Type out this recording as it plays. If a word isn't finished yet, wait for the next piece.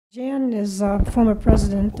Jan is former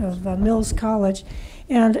president of Mills College.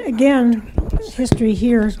 And again, history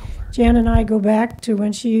here, Jan and I go back to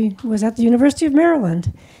when she was at the University of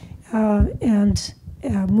Maryland and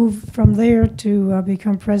moved from there to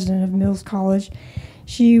become president of Mills College.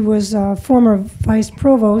 She was former vice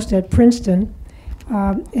provost at Princeton,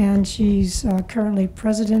 and she's currently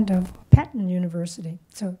president of Patton University.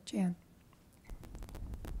 So, Jan.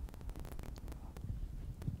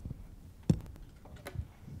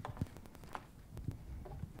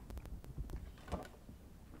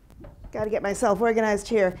 Got to get myself organized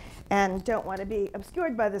here and don't want to be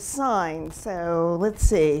obscured by the sign. So let's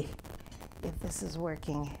see if this is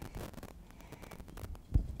working.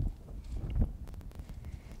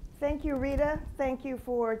 Thank you, Rita. Thank you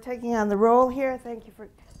for taking on the role here. Thank you,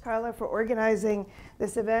 Carla, for organizing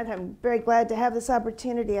this event. I'm very glad to have this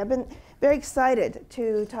opportunity. I've been very excited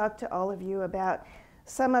to talk to all of you about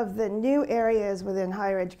some of the new areas within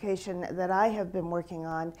higher education that I have been working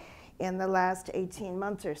on in the last 18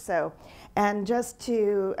 months or so. And just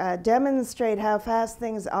to demonstrate how fast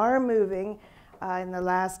things are moving, in the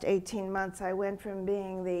last 18 months, I went from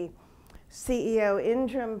being the CEO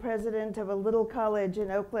interim president of a little college in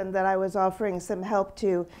Oakland that I was offering some help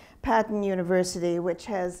to, Patton University, which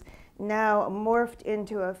has now morphed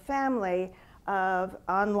into a family of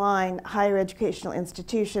online higher educational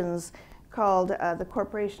institutions called, the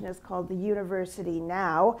corporation is called the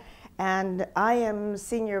UniversityNow. And I am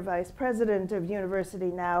senior vice president of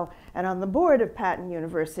UniversityNow and on the board of Patton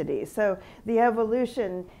University. So the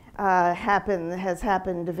evolution has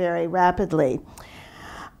happened very rapidly.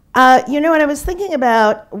 You know, when I was thinking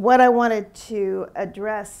about what I wanted to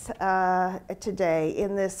address today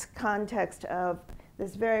in this context of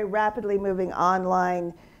this very rapidly moving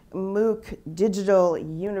online MOOC digital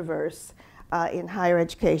universe in higher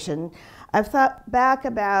education, I've thought back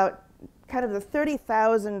about kind of the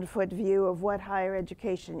 30,000-foot view of what higher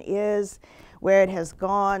education is, where it has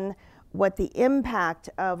gone, what the impact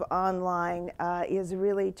of online is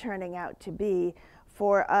really turning out to be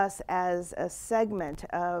for us as a segment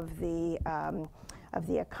of the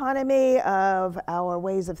economy, of our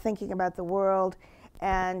ways of thinking about the world,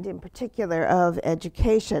 and in particular of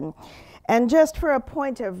education. And just for a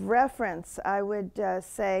point of reference, I would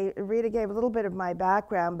say, Rita gave a little bit of my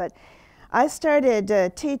background, but I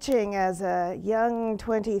started teaching as a young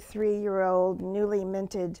 23-year-old, newly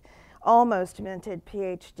minted, almost minted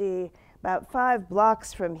PhD about 5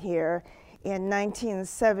 blocks from here in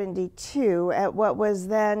 1972 at what was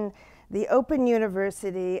then the Open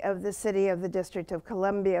University of the City of the District of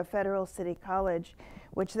Columbia, Federal City College,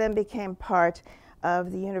 which then became part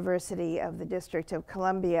of the University of the District of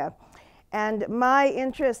Columbia. And my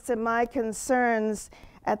interests and my concerns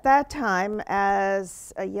at that time,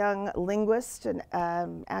 as a young linguist and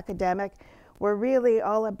academic, were really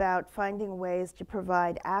all about finding ways to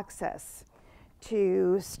provide access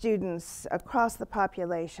to students across the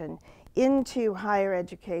population into higher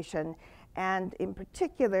education, and in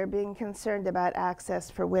particular being concerned about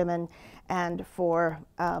access for women and for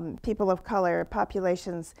people of color,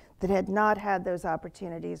 populations that had not had those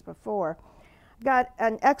opportunities before. Got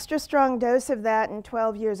an extra strong dose of that in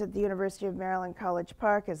 12 years at the University of Maryland, College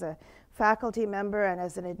Park as a faculty member and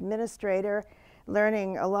as an administrator,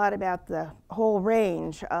 learning a lot about the whole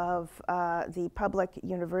range of the public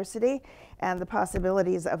university and the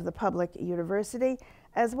possibilities of the public university,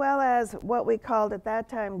 as well as what we called at that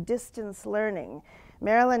time distance learning.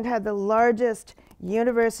 Maryland had the largest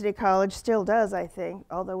university college, still does, I think,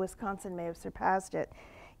 although Wisconsin may have surpassed it,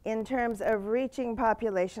 in terms of reaching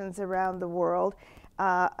populations around the world,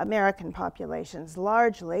 American populations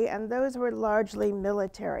largely, and those were largely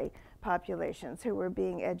military populations who were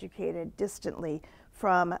being educated distantly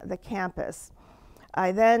from the campus.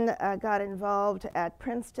 I then got involved at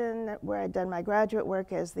Princeton, where I'd done my graduate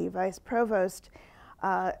work as the vice provost,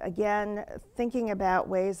 again thinking about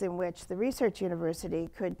ways in which the research university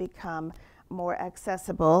could become more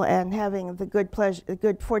accessible, and having the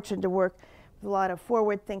good fortune to work a lot of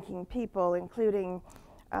forward-thinking people, including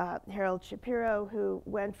Harold Shapiro, who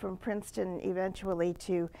went from Princeton eventually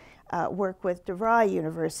to work with DeVry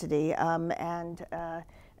University, and a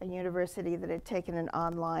university that had taken an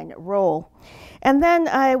online role. And then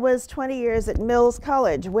I was 20 years at Mills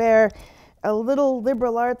College, where a little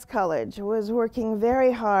liberal arts college was working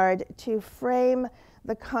very hard to frame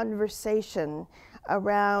the conversation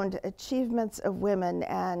around achievements of women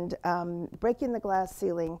and breaking the glass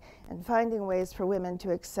ceiling and finding ways for women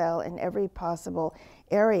to excel in every possible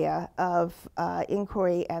area of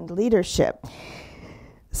inquiry and leadership.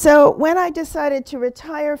 So when I decided to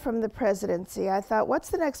retire from the presidency, I thought, what's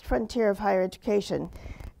the next frontier of higher education?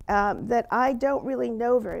 that I don't really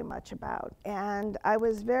know very much about. And I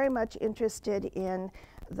was very much interested in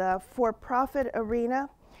the for-profit arena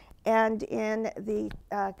and in the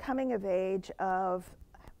coming of age of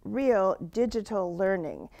real digital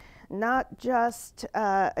learning, not just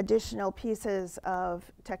additional pieces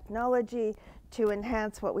of technology to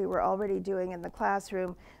enhance what we were already doing in the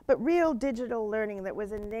classroom, but real digital learning that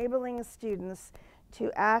was enabling students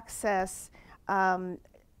to access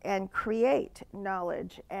and create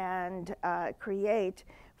knowledge and create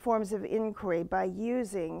forms of inquiry by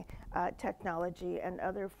using technology and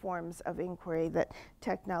other forms of inquiry that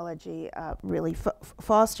technology really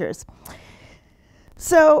fosters.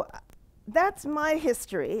 So that's my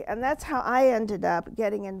history, and that's how I ended up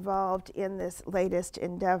getting involved in this latest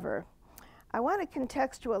endeavor. I want to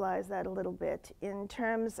contextualize that a little bit in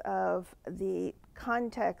terms of the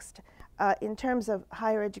context, in terms of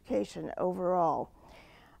higher education overall.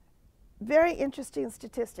 Very interesting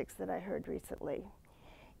statistics that I heard recently.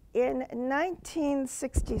 In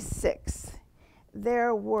 1966,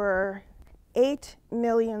 there were 8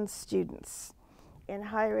 million students in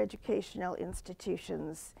higher educational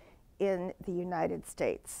institutions in the United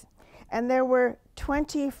States. And there were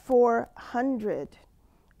 2,400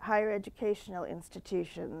 higher educational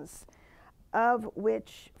institutions, of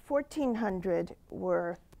which 1,400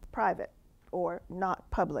 were private or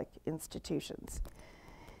not public institutions.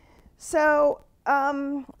 So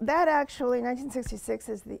that actually, 1966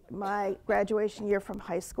 is my graduation year from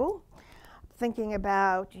high school. Thinking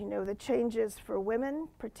about, you know, the changes for women,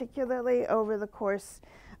 particularly over the course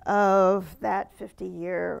of that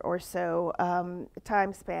 50-year or so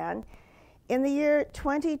time span. In the year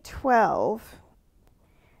 2012,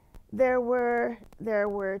 there were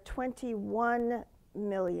 21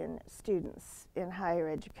 million students in higher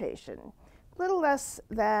education, a little less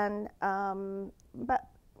than, but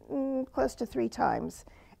close to 3 times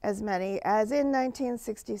as many as in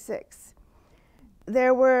 1966.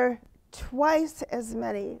 There were twice as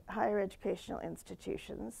many higher educational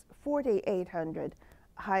institutions, 4,800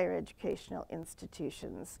 higher educational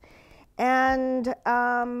institutions, and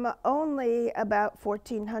only about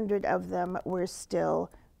 1,400 of them were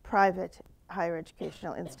still private higher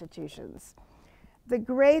educational institutions. The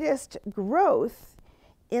greatest growth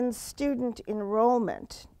in student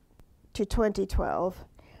enrollment to 2012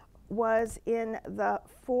 was in the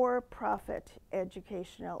for-profit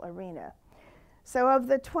educational arena. So of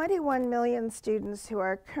the 21 million students who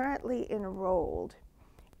are currently enrolled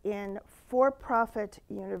in for-profit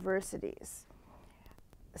universities,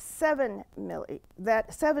 7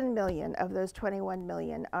 million of those 21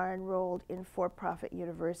 million are enrolled in for-profit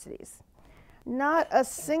universities. Not a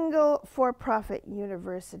single for-profit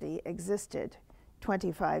university existed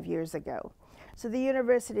 25 years ago. So the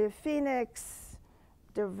University of Phoenix,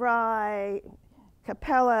 DeVry,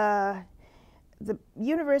 Capella, the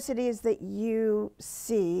universities that you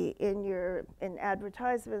see in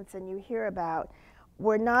advertisements and you hear about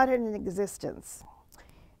were not in existence.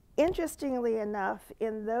 Interestingly enough,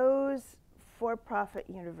 in those for-profit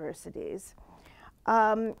universities,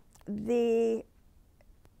 the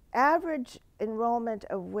average enrollment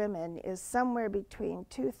of women is somewhere between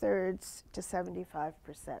 2/3 to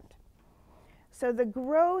 75%. So the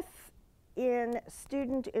growth in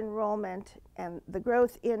student enrollment and the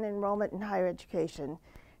growth in enrollment in higher education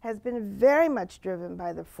has been very much driven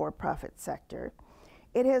by the for-profit sector.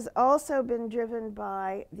 It has also been driven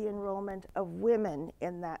by the enrollment of women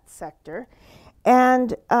in that sector.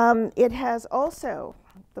 And it has also,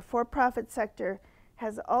 the for-profit sector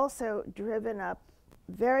has also driven up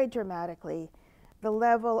very dramatically the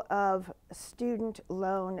level of student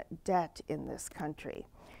loan debt in this country.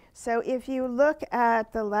 So if you look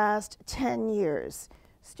at the last 10 years,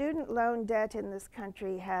 student loan debt in this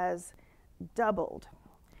country has doubled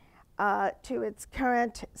to its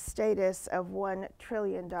current status of $1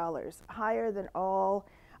 trillion, higher than all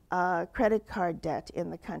credit card debt in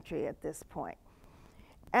the country at this point.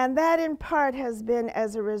 And that in part has been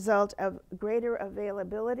as a result of greater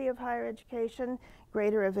availability of higher education,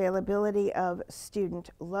 greater availability of student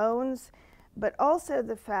loans, but also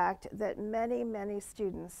the fact that many, many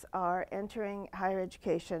students are entering higher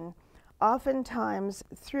education oftentimes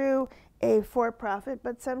through a for-profit,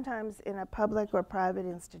 but sometimes in a public or private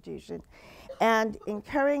institution, and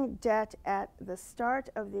incurring debt at the start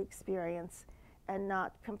of the experience and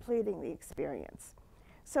not completing the experience.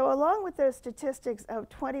 So along with those statistics of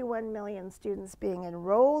 21 million students being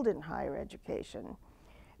enrolled in higher education,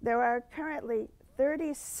 there are currently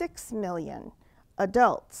 36 million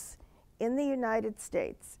adults in the United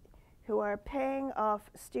States who are paying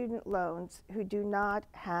off student loans who do not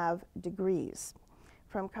have degrees.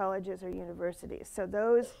 from colleges or universities. So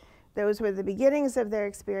those were the beginnings of their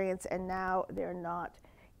experience, and now they're not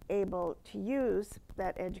able to use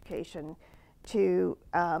that education to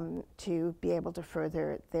be able to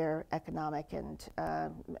further their economic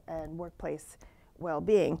and workplace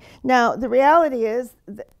well-being. Now, the reality is,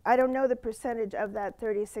 I don't know the percentage of that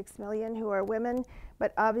 36 million who are women,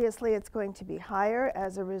 but obviously it's going to be higher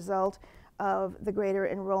as a result of the greater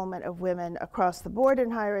enrollment of women across the board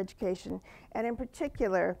in higher education, and in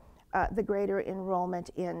particular, the greater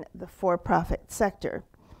enrollment in the for-profit sector.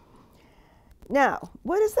 Now,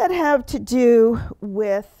 what does that have to do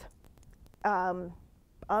with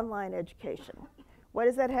online education? What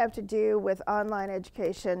does that have to do with online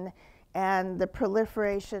education and the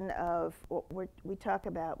proliferation of, we talk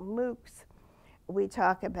about MOOCs, we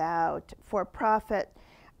talk about for-profit.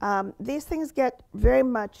 These things get very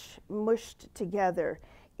much mushed together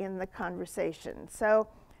in the conversation. So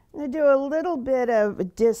I'm going to do a little bit of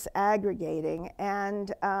disaggregating,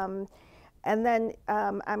 and then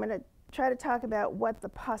I'm going to try to talk about what the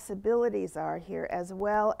possibilities are here, as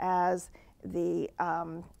well as the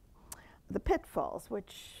pitfalls,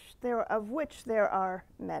 of which there are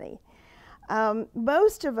many.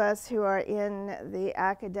 Most of us who are in the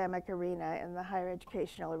academic arena, in the higher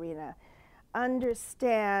educational arena,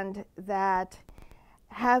 understand that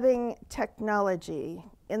having technology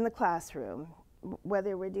in the classroom,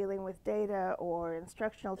 whether we're dealing with data or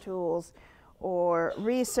instructional tools or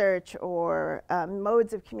research or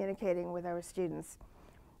modes of communicating with our students,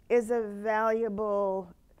 is a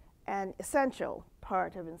valuable and essential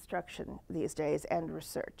part of instruction these days and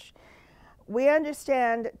research. We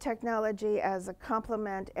understand technology as a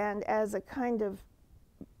complement and as a kind of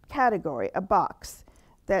category, a box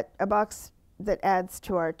that adds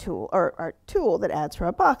to our tool, or our tool that adds to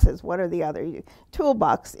our boxes. What are the other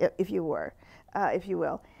toolbox, if you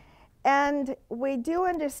will? And we do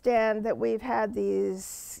understand that we've had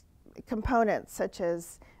these components such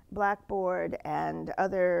as Blackboard and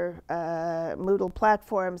other Moodle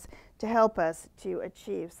platforms to help us to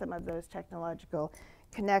achieve some of those technological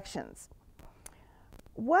connections.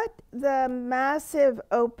 What the massive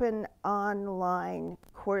open online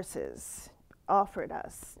courses offered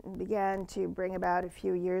us and began to bring about a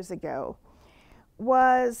few years ago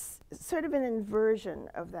was sort of an inversion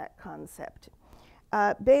of that concept.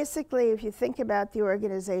 Basically, if you think about the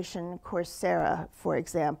organization Coursera, for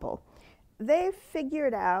example, they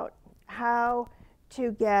figured out how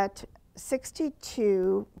to get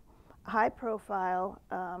 62 high-profile,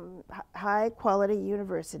 high-quality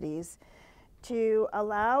universities to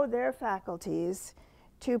allow their faculties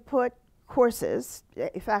to put courses,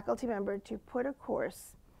 a faculty member to put a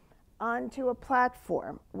course onto a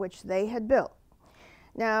platform which they had built.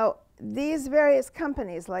 Now, these various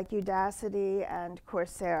companies like Udacity and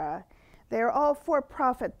Coursera, they're all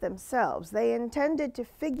for-profit themselves. They intended to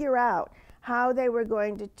figure out how they were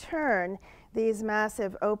going to turn these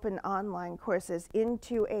massive open online courses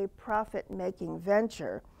into a profit-making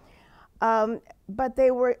venture. But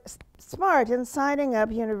they were smart in signing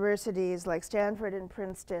up universities like Stanford and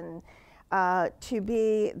Princeton to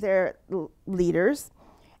be their leaders,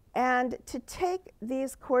 and to take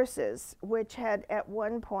these courses, which had at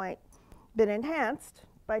one point been enhanced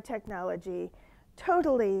by technology,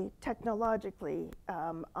 totally technologically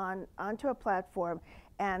onto a platform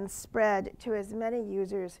and spread to as many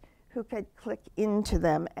users who could click into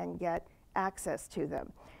them and get access to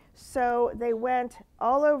them. So they went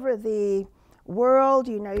all over the world.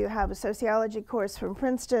 You know, you have a sociology course from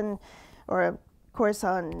Princeton, or a course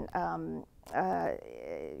on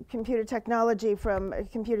computer technology from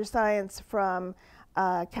computer science from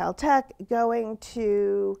Caltech, going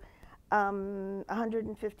to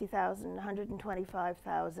 150,000,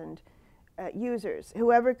 125,000 users.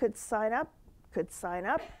 Whoever could sign up could sign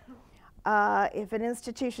up. If an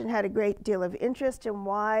institution had a great deal of interest in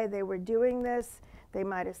why they were doing this, they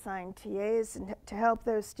might assign TAs to help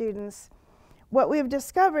those students. What we've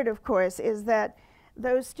discovered, of course, is that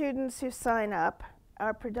those students who sign up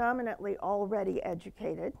are predominantly already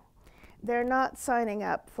educated. They're not signing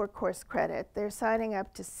up for course credit. They're signing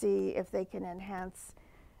up to see if they can enhance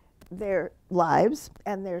their lives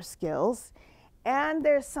and their skills. And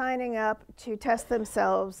they're signing up to test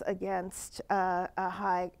themselves against a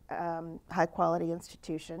high quality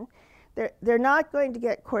institution. They're not going to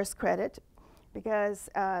get course credit because,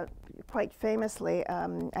 quite famously,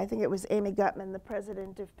 I think it was Amy Gutman, the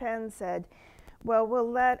president of Penn, said, well, we'll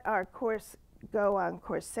let our course go on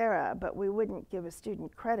Coursera, but we wouldn't give a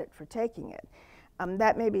student credit for taking it.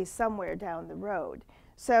 That may be somewhere down the road.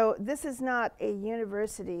 So this is not a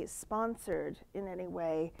university-sponsored in any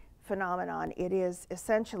way phenomenon. It is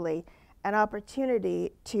essentially an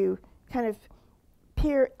opportunity to kind of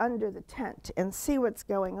peer under the tent and see what's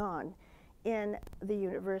going on in the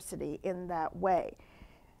university in that way.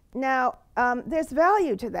 Now, there's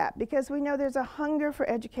value to that because we know there's a hunger for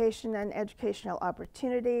education and educational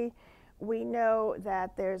opportunity. We know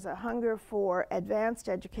that there's a hunger for advanced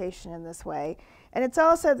education in this way. And it's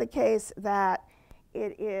also the case that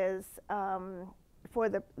it is, for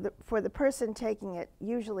the person taking it,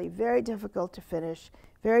 usually very difficult to finish,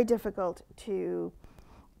 very difficult to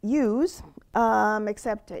use,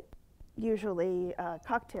 except at usually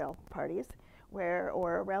cocktail parties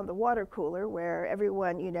or around the water cooler where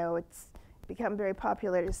everyone, you know, it's become very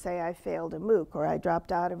popular to say I failed a MOOC or I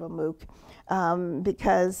dropped out of a MOOC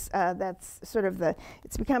because that's sort of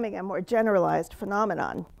it's becoming a more generalized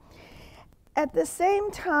phenomenon. At the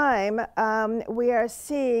same time, we are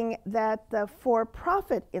seeing that the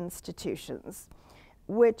for-profit institutions,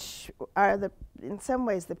 which are in some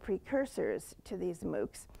ways the precursors to these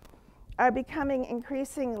MOOCs, are becoming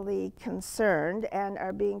increasingly concerned and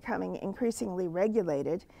are becoming increasingly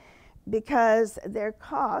regulated because their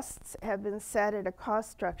costs have been set at a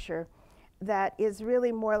cost structure that is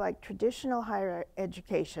really more like traditional higher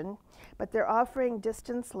education, but they're offering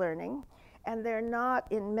distance learning, and they're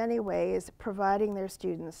not in many ways providing their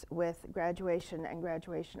students with graduation and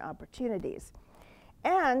graduation opportunities.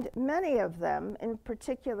 And many of them, in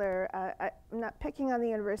particular, I'm not picking on the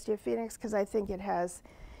University of Phoenix because I think it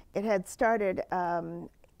had started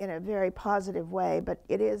in a very positive way, but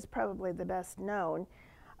it is probably the best known.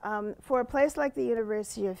 For a place like the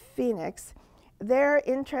University of Phoenix, their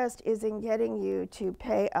interest is in getting you to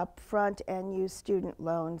pay up front and use student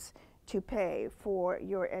loans to pay for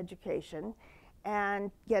your education and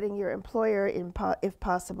getting your employer, if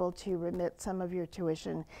possible, to remit some of your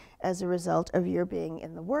tuition as a result of your being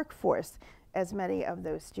in the workforce, as many of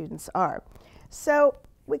those students are. So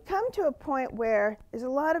we come to a point where there's a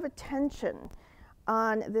lot of attention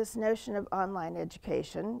on this notion of online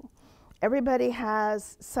education. Everybody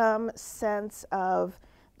has some sense of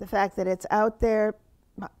the fact that it's out there.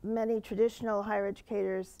 Many traditional higher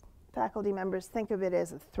educators, faculty members think of it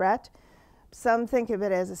as a threat. Some think of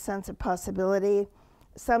it as a sense of possibility.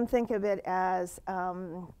 Some think of it as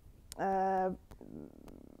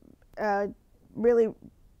really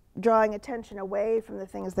drawing attention away from the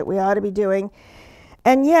things that we ought to be doing.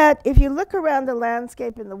 And yet, if you look around the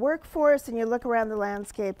landscape in the workforce and you look around the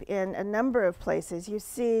landscape in a number of places, you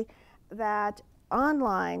see that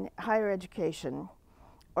online higher education,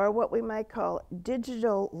 or what we might call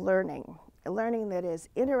digital learning, learning that is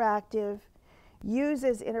interactive,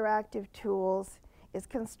 uses interactive tools, is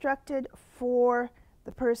constructed for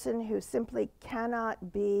the person who simply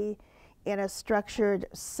cannot be in a structured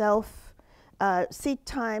seat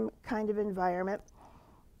time kind of environment,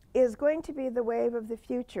 is going to be the wave of the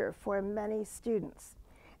future for many students.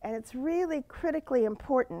 And it's really critically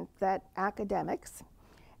important that academics,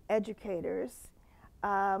 educators,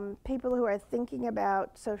 people who are thinking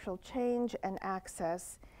about social change and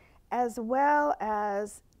access, as well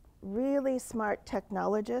as really smart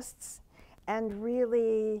technologists and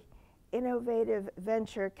really innovative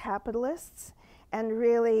venture capitalists and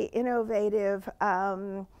really innovative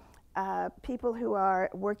people who are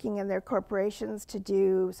working in their corporations to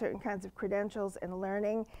do certain kinds of credentials and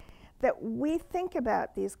learning, that we think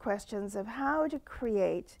about these questions of how to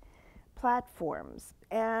create platforms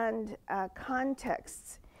and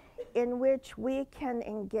contexts in which we can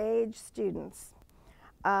engage students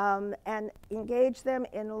and engage them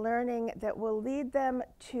in learning that will lead them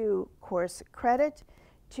to course credit,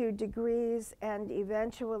 to degrees, and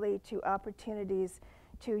eventually to opportunities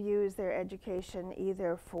to use their education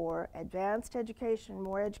either for advanced education,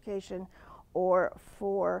 more education, or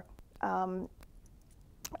for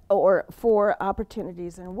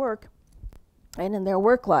opportunities in work and in their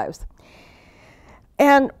work lives.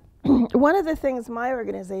 And one of the things my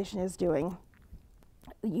organization is doing,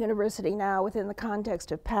 UniversityNow, within the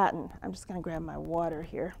context of patent, I'm just going to grab my water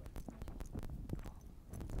here.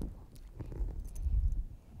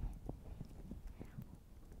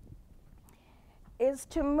 Is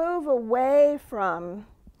to move away from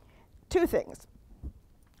two things.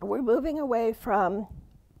 We're moving away from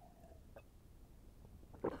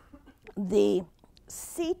the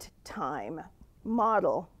seat time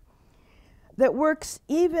model that works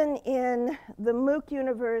even in the MOOC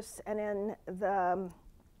universe and in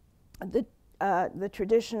the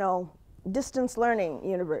traditional distance learning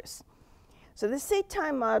universe. So the seat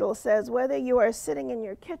time model says whether you are sitting in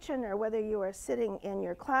your kitchen or whether you are sitting in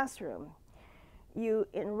your classroom, you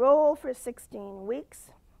enroll for 16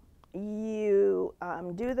 weeks, you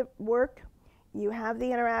do the work, you have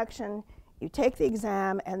the interaction, You take the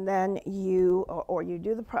exam, and then or you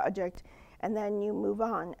do the project, and then you move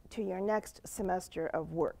on to your next semester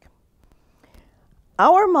of work.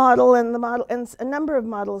 Our model and a number of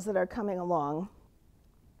models that are coming along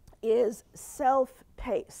is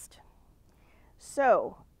self-paced.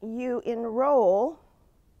 So you enroll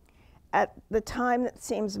at the time that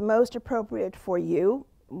seems most appropriate for you.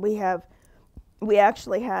 We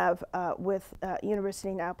actually have with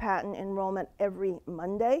UniversityNow patent enrollment every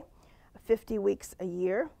Monday, 50 weeks a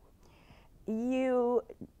year. You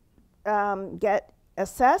get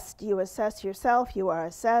assessed, you assess yourself, you are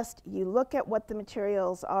assessed, you look at what the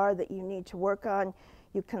materials are that you need to work on,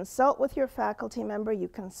 you consult with your faculty member, you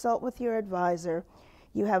consult with your advisor,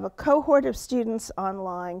 you have a cohort of students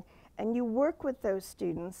online, and you work with those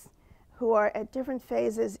students who are at different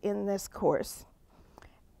phases in this course.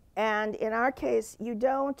 And in our case, you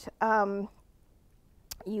don't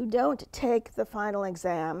take the final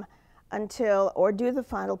exam or do the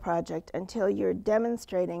final project until you're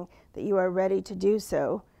demonstrating that you are ready to do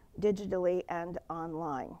so digitally and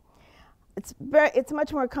online. It's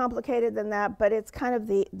much more complicated than that, but it's kind of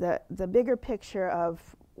the bigger picture of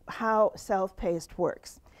how self-paced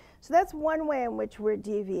works. So that's one way in which we're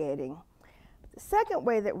deviating. The second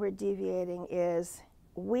way that we're deviating is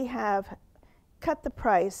we have cut the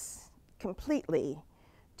price completely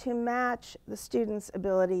to match the student's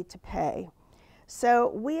ability to pay. So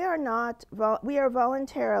we are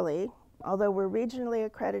voluntarily, although we're regionally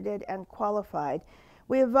accredited and qualified,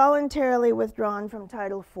 we have voluntarily withdrawn from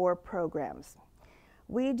Title IV programs.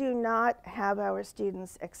 We do not have our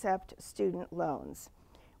students accept student loans.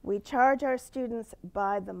 We charge our students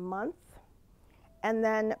by the month and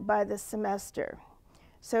then by the semester.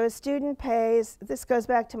 So a student pays, this goes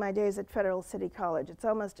back to my days at Federal City College, it's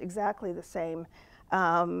almost exactly the same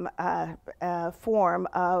form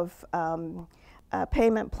of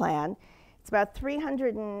payment plan. It's about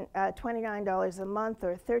 $329 a month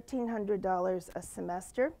or $1,300 a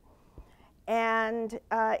semester. And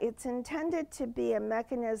it's intended to be a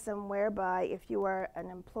mechanism whereby if you are an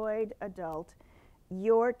employed adult,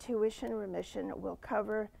 your tuition remission will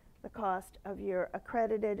cover the cost of your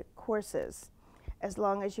accredited courses as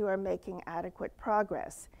long as you are making adequate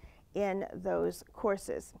progress in those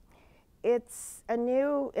courses. It's a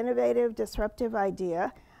new, innovative, disruptive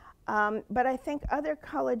idea. But I think other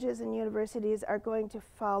colleges and universities are going to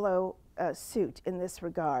follow suit in this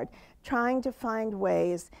regard, trying to find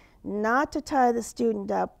ways not to tie the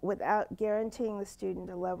student up without guaranteeing the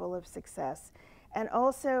student a level of success, and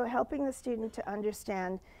also helping the student to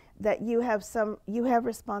understand that you have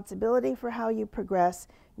responsibility for how you progress.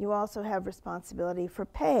 You also have responsibility for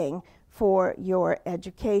paying for your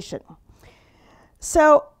education.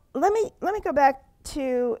 So let me go back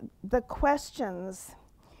to the questions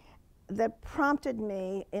that prompted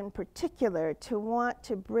me in particular to want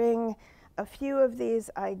to bring a few of these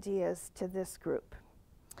ideas to this group.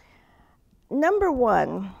 Number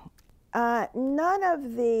one, none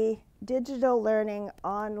of the digital learning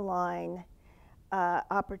online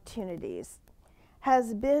opportunities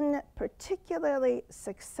has been particularly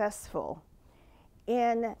successful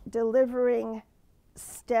in delivering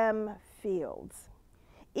STEM fields.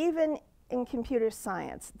 Even in computer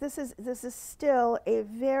science, this is still a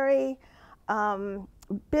very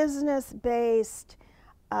business-based,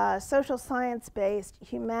 social science-based,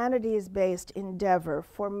 humanities-based endeavor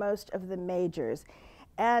for most of the majors.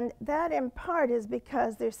 And that in part is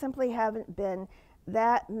because there simply haven't been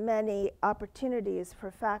that many opportunities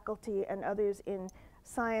for faculty and others in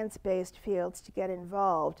science-based fields to get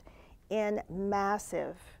involved in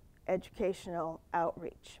massive educational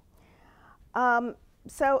outreach.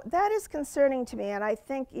 So that is concerning to me, and I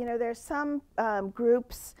think there's some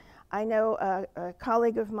groups. I know a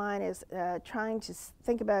colleague of mine is trying to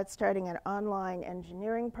think about starting an online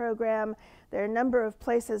engineering program. There are a number of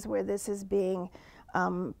places where this is being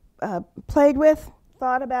played with,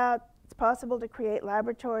 thought about. It's possible to create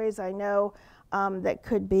laboratories, I know, that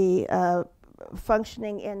could be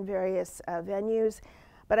functioning in various venues.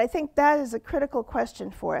 But I think that is a critical question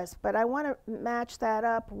for us. But I want to match that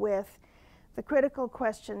up with the critical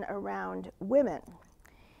question around women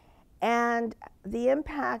and the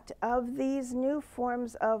impact of these new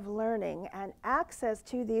forms of learning and access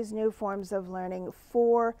to these new forms of learning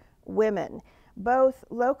for women, both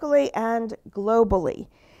locally and globally.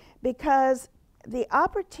 Because the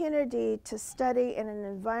opportunity to study in an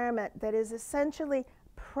environment that is essentially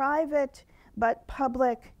private but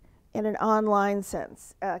public in an online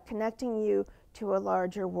sense, connecting you to a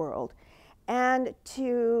larger world, and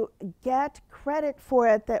to get credit for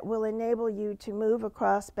it that will enable you to move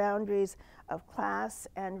across boundaries of class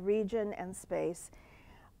and region and space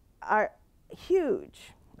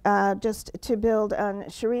huge, just to build on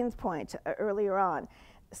Shireen's point earlier on.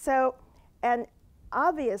 So, and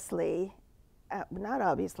obviously, not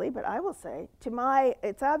obviously, but I will say,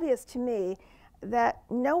 it's obvious to me that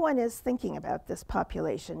no one is thinking about this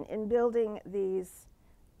population in building these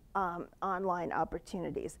online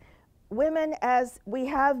opportunities. Women, as we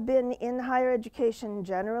have been in higher education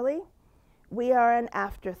generally, we are an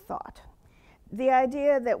afterthought. The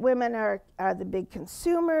idea that women are the big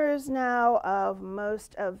consumers now of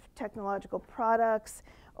most of technological products,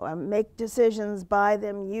 or make decisions, buy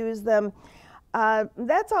them, use them,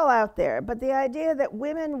 that's all out there. But the idea that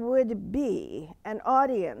women would be an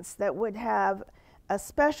audience that would have a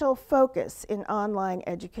special focus in online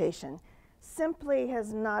education simply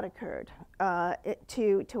has not occurred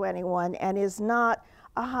to anyone, and is not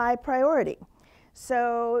a high priority.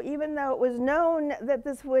 So even though it was known that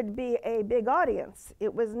this would be a big audience,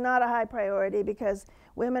 it was not a high priority, because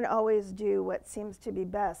women always do what seems to be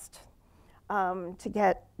best to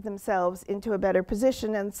get themselves into a better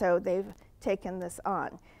position, and so they've taken this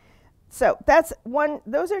on. So that's one.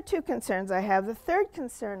 Those are two concerns I have. The third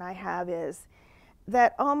concern I have is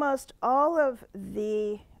that almost all of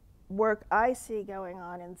the work I see going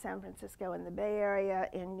on in San Francisco, in the Bay Area,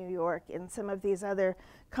 in New York, in some of these other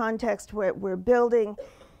contexts where we're building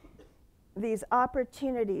these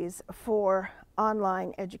opportunities for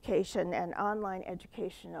online education and online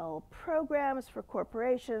educational programs for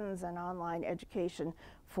corporations and online education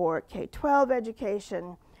for K-12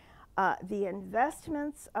 education. The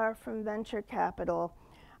investments are from venture capital,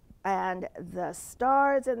 and the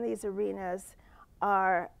stars in these arenas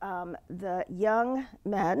are the young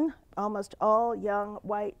men, almost all young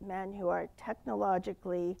white men who are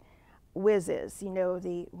technologically whizzes, you know,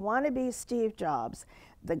 the wannabe Steve Jobs,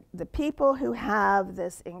 the people who have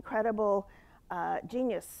this incredible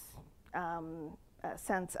genius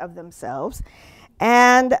sense of themselves.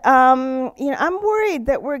 And you know, I'm worried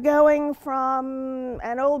that we're going from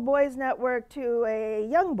an old boys network to a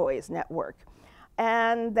young boys network,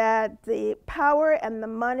 and that the power and the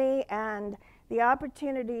money and the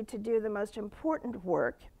opportunity to do the most important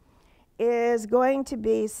work is going to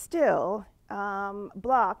be still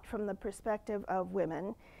blocked from the perspective of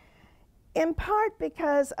women, in part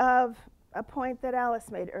because of a point that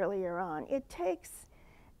Alice made earlier on. It takes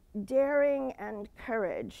daring and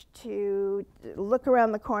courage to look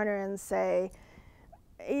around the corner and say,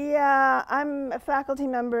 yeah, I'm a faculty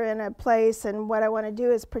member in a place, and what I want to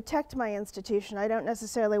do is protect my institution. I don't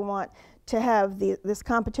necessarily want to have this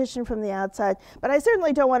competition from the outside, but I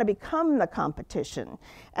certainly don't want to become the competition.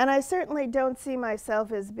 And I certainly don't see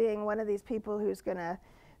myself as being one of these people who's going to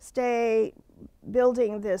stay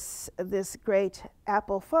building this great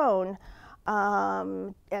Apple phone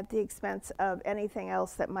at the expense of anything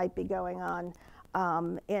else that might be going on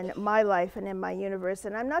in my life and in my universe.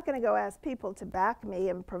 And I'm not going to go ask people to back me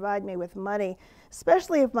and provide me with money,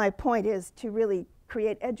 especially if my point is to really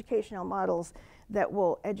create educational models that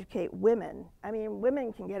will educate women. I mean,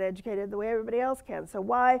 women can get educated the way everybody else can. So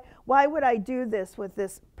why would I do this with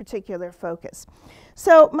this particular focus?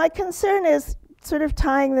 So my concern is sort of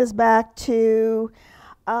tying this back to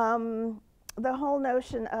the whole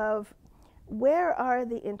notion of, where are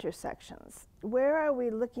the intersections? Where are we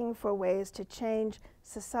looking for ways to change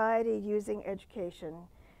society using education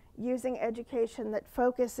that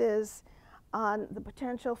focuses on the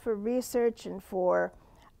potential for research and for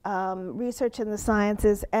research in the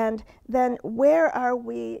sciences, and then where are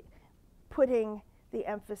we putting the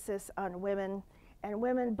emphasis on women, and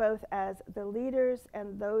women both as the leaders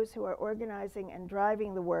and those who are organizing and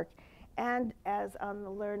driving the work, and as on the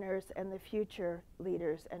learners and the future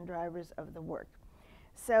leaders and drivers of the work.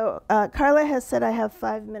 So Carla has said I have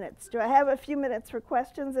 5 minutes. Do I have a few minutes for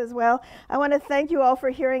questions as well? I want to thank you all for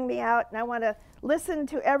hearing me out, and I want to listen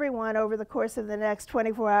to everyone over the course of the next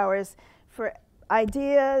 24 hours for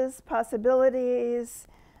ideas, possibilities,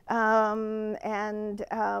 and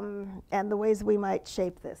the ways we might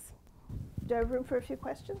shape this. Do I have room for a few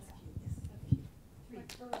questions?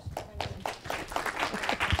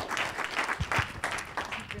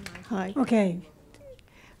 Hi. Okay.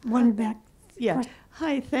 One back. Yeah.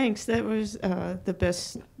 Hi, thanks. That was the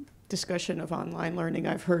best discussion of online learning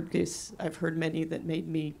I've heard. I've heard many that made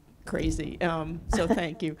me crazy. So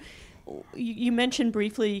thank you. You mentioned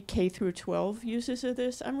briefly K through 12 uses of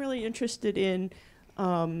this. I'm really interested in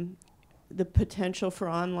the potential for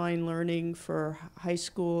online learning for high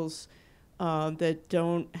schools that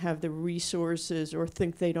don't have the resources or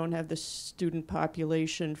think they don't have the student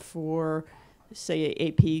population for, say,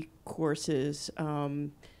 AP courses,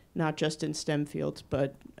 not just in STEM fields,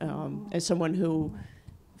 but as someone who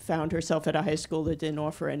found herself at a high school that didn't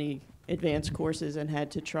offer any advanced courses and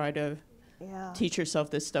had to try to Yeah. teach yourself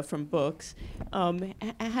this stuff from books.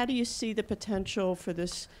 How do you see the potential for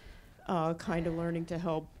this kind of learning to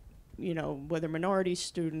help, whether minority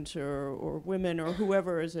students or women or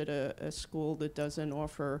whoever is at a school that doesn't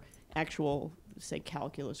offer actual, say,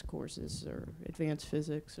 calculus courses or advanced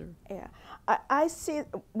physics? Or Yeah, I see.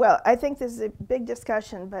 Well, I think this is a big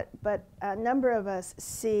discussion, but a number of us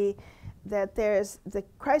see that there's the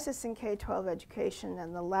crisis in K-12 education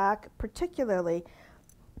and the lack, particularly,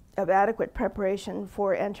 of adequate preparation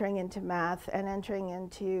for entering into math and entering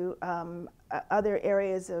into other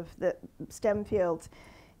areas of the STEM fields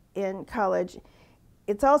in college.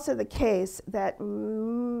 It's also the case that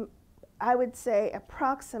I would say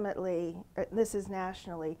approximately, this is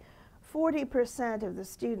nationally, 40% of the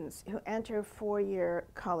students who enter four-year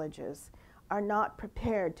colleges are not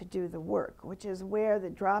prepared to do the work, which is where the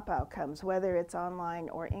dropout comes, whether it's online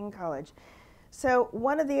or in college. So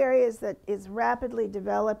one of the areas that is rapidly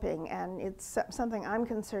developing, and it's something I'm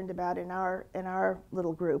concerned about in our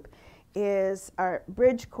little group, is our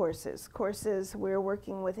bridge courses. We're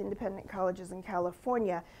working with independent colleges in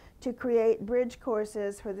California to create bridge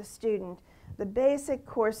courses for the student, the basic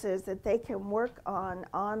courses that they can work on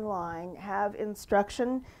online, have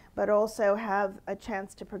instruction, but also have a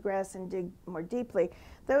chance to progress and dig more deeply.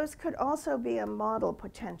 Those could also be a model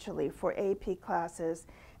potentially for AP classes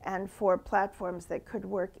and for platforms that could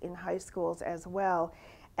work in high schools as well.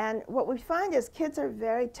 And what we find is kids are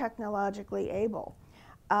very technologically able,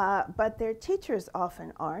 but their teachers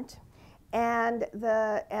often aren't. And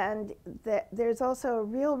there's also a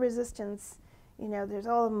real resistance. There's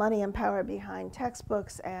all the money and power behind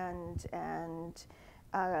textbooks and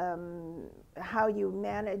how you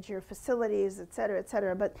manage your facilities, et cetera, et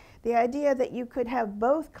cetera. But the idea that you could have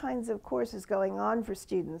both kinds of courses going on for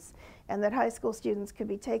students, and that high school students could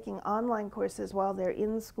be taking online courses while they're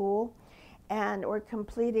in school, or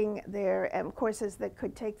completing their courses that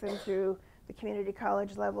could take them through the community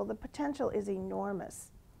college level, the potential is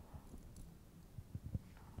enormous.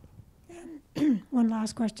 One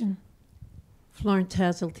last question. Florence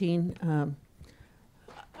Hazeltine.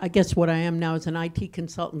 I guess what I am now is an IT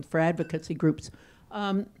consultant for advocacy groups.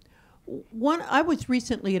 I was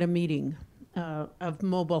recently at a meeting of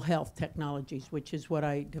mobile health technologies, which is what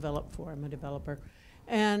I develop for. I'm a developer.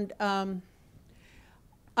 And I'm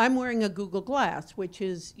wearing a Google Glass, which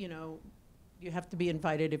is, you have to be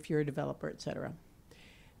invited if you're a developer, et cetera.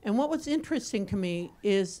 And what was interesting to me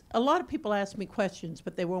is a lot of people asked me questions,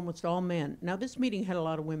 but they were almost all men. Now, this meeting had a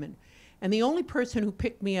lot of women. And the only person who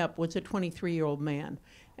picked me up was a 23-year-old man.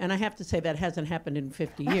 And I have to say that hasn't happened in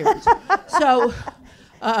 50 years. So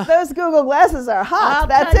those Google Glasses are hot.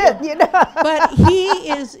 That's it, But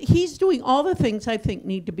he's doing all the things I think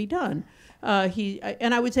need to be done.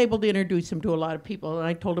 And I was able to introduce him to a lot of people. And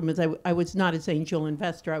I told him I was not his angel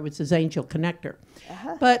investor, I was his angel connector.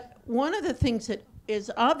 But one of the things that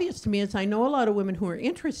is obvious to me is I know a lot of women who are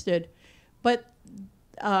interested, but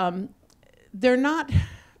they're not,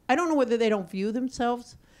 I don't know whether they don't view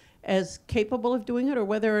themselves as capable of doing it or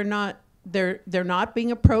whether or not they're not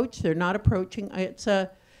being approached, they're not approaching. It's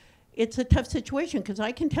a tough situation because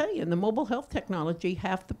I can tell you in the mobile health technology,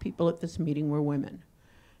 half the people at this meeting were women.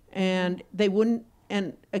 And they wouldn't,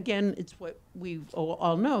 and again, it's what we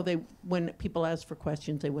all know, when people ask for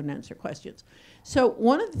questions, they wouldn't answer questions. So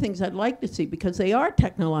one of the things I'd like to see, because they are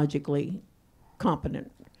technologically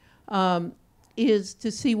competent, is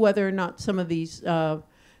to see whether or not some of these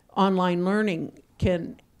online learning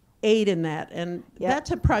can aid in that. And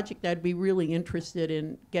that's a project I'd be really interested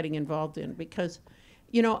in getting involved in because,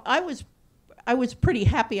 I was pretty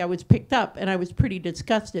happy I was picked up and I was pretty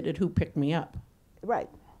disgusted at who picked me up. Right.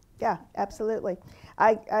 Yeah, absolutely.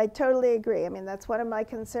 I totally agree. I mean, that's one of my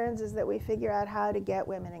concerns is that we figure out how to get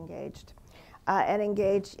women engaged and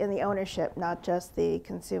engaged in the ownership, not just the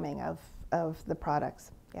consuming of the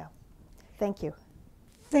products. Yeah. Thank you.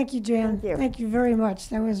 Thank you, Jan. Thank you. Thank you very much.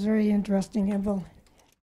 That was very interesting, and we'll